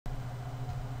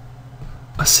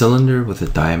A cylinder with a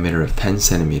diameter of 10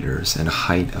 centimeters and a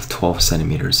height of 12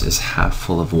 centimeters is half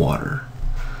full of water.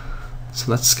 So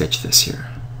let's sketch this here.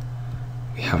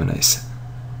 We have a nice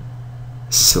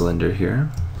cylinder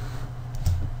here.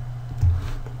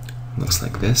 Looks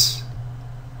like this.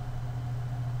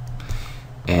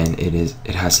 And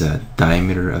it has a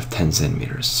diameter of 10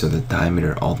 centimeters. So the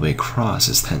diameter all the way across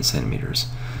is 10 centimeters.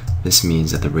 This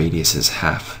means that the radius is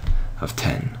half of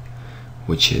 10,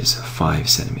 which is 5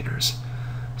 centimeters.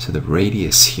 So the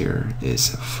radius here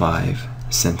is 5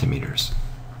 centimeters.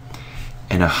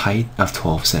 And a height of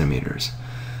 12 centimeters.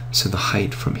 So the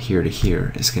height from here to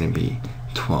here is going to be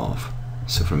 12.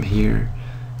 So from here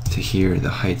to here, the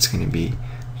height's going to be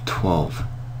 12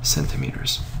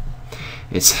 centimeters.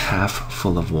 It's half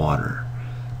full of water.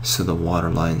 So the water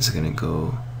line is going to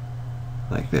go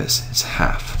like this. It's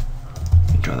half.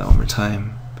 Let me draw that one more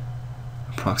time.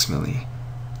 Approximately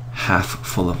half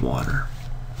full of water.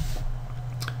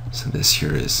 So this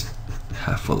here is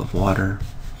half full of water.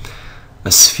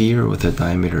 A sphere with a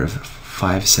diameter of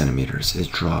 5 centimeters is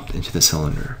dropped into the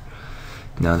cylinder.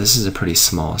 Now this is a pretty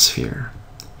small sphere.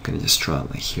 I'm going to just draw it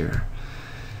like here.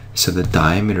 So the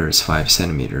diameter is 5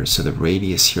 centimeters, so the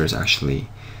radius here is actually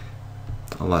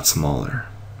a lot smaller.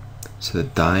 So the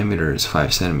diameter is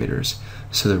 5 centimeters,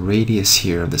 so the radius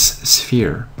here of this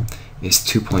sphere is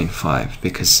 2.5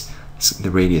 because the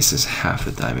radius is half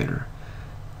the diameter.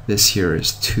 This here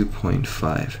is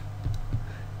 2.5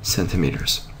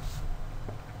 centimeters.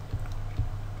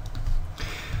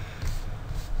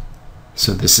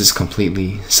 So this is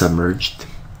completely submerged.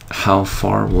 How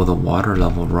far will the water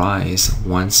level rise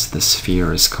once the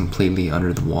sphere is completely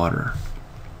under the water?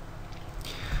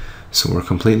 So we're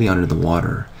completely under the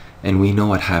water, and we know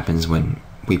what happens when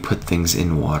we put things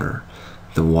in water.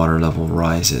 The water level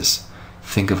rises.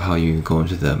 Think of how you go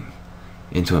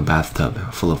into a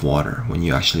bathtub full of water. When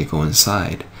you actually go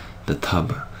inside, the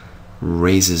tub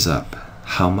raises up.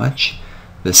 How much?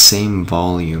 The same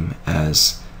volume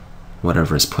as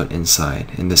whatever is put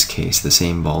inside. In this case, the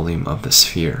same volume of the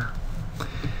sphere.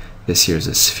 This here is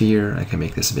a sphere. I can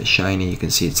make this a bit shiny. You can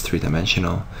see it's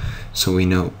three-dimensional. So we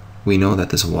know that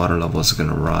this water level is going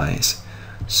to rise.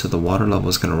 So the water level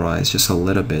is going to rise just a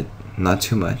little bit, not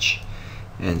too much.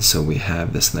 And so we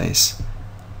have this nice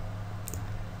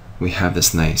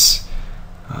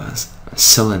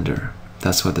cylinder.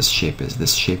 That's what this shape is.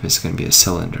 This shape is going to be a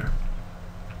cylinder.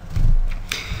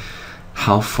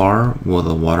 How far will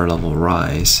the water level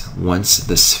rise once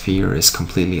the sphere is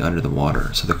completely under the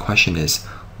water? So the question is,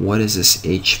 what is this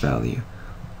H value?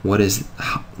 What is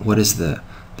the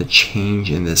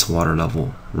change in this water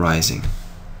level rising?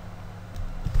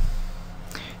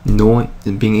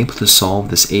 Being able to solve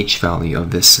this H value of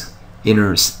this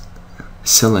inner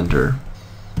cylinder,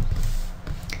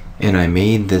 and I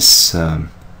made this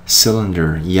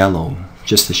cylinder yellow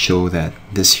just to show that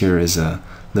this here is a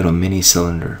little mini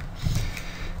cylinder.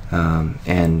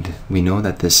 And we know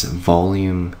that this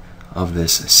volume of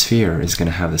this sphere is going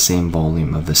to have the same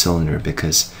volume of the cylinder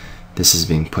because this is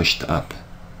being pushed up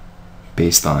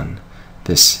based on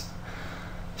this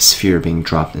sphere being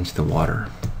dropped into the water.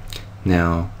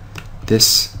 Now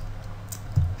this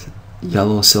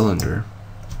yellow cylinder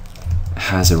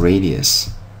has a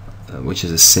radius which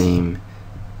is the same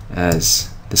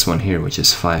as this one here, which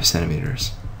is 5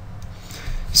 centimeters.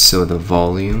 So the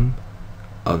volume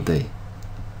of the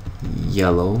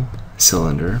yellow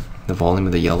cylinder,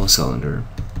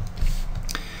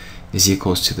 is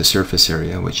equals to the surface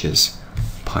area, which is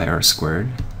pi r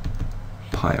squared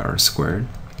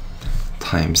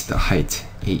times the height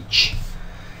h.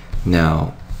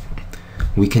 Now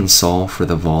we can solve for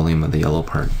the volume of the yellow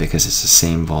part because it's the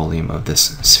same volume of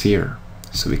this sphere.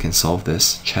 So we can solve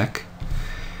this, check.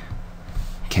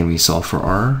 Can we solve for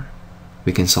r?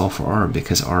 We can solve for r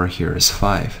because r here is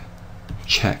 5.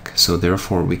 Check. So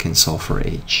therefore we can solve for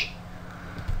h.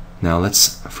 Now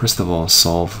let's first of all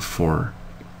solve for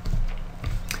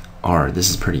r. This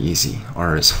is pretty easy.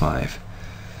 R is 5.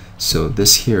 So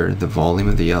this here, the volume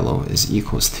of the yellow is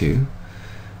equals to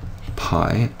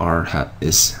pi r hat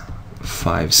is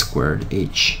 5 squared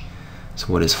h. So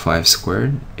what is 5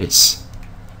 squared? It's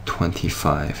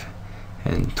 25.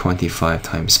 And 25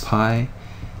 times pi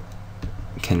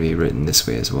can be written this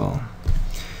way as well.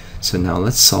 So now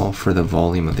let's solve for the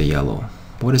volume of the yellow.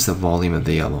 What is the volume of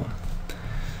the yellow?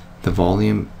 The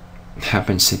volume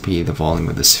happens to be the volume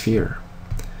of the sphere.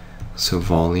 So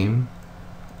volume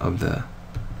of the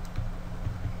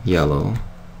yellow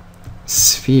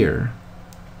sphere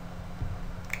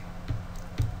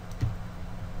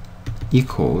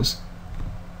equals,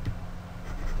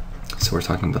 so we're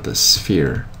talking about the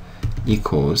sphere,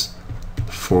 equals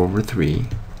 4/3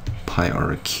 pi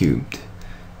r cubed.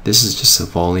 This is just a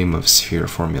volume of sphere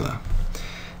formula.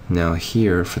 Now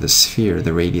here for the sphere,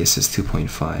 the radius is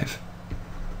 2.5.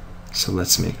 So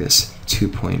let's make this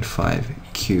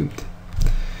 2.5 cubed.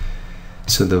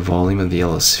 So the volume of the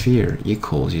yellow sphere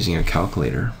equals, using a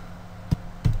calculator,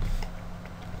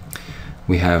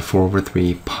 we have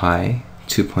 4/3 pi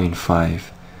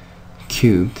 2.5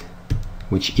 cubed,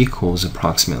 which equals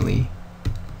approximately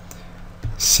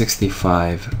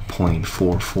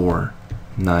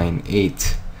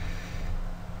 65.4498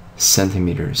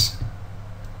 centimeters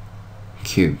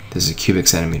cubed. This is cubic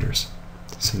centimeters.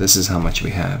 So this is how much we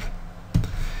have.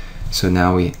 So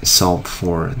now we solved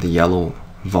for the yellow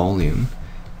volume,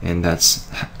 and that's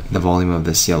the volume of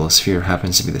this yellow sphere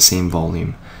happens to be the same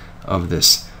volume of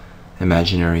this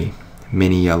imaginary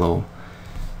mini yellow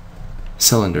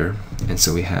cylinder, and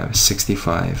so we have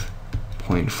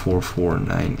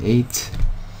 65.4498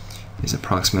 is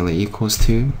approximately equals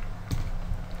to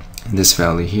this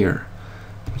value here,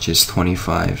 which is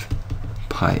 25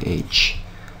 pi h.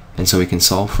 And so we can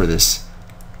solve for this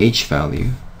h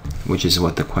value, which is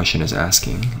what the question is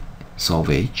asking. Solve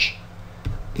h.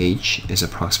 H is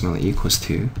approximately equals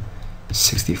to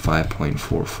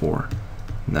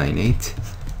 65.4498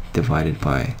 divided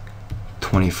by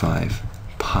 25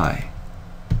 pi.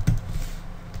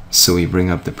 So we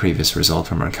bring up the previous result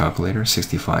from our calculator,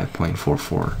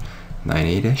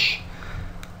 65.4498-ish,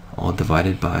 all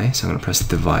divided by, so I'm going to press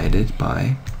divided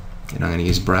by, and I'm going to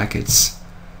use brackets,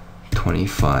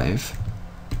 25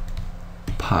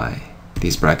 pi.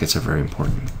 These brackets are very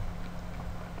important.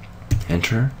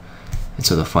 Enter. And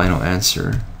so the final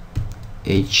answer,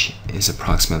 h is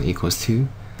approximately equals to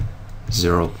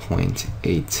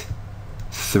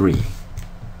 0.83.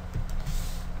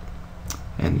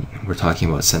 And we're talking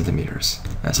about centimeters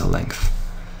as a length.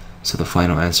 So the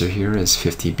final answer here is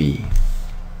 50B.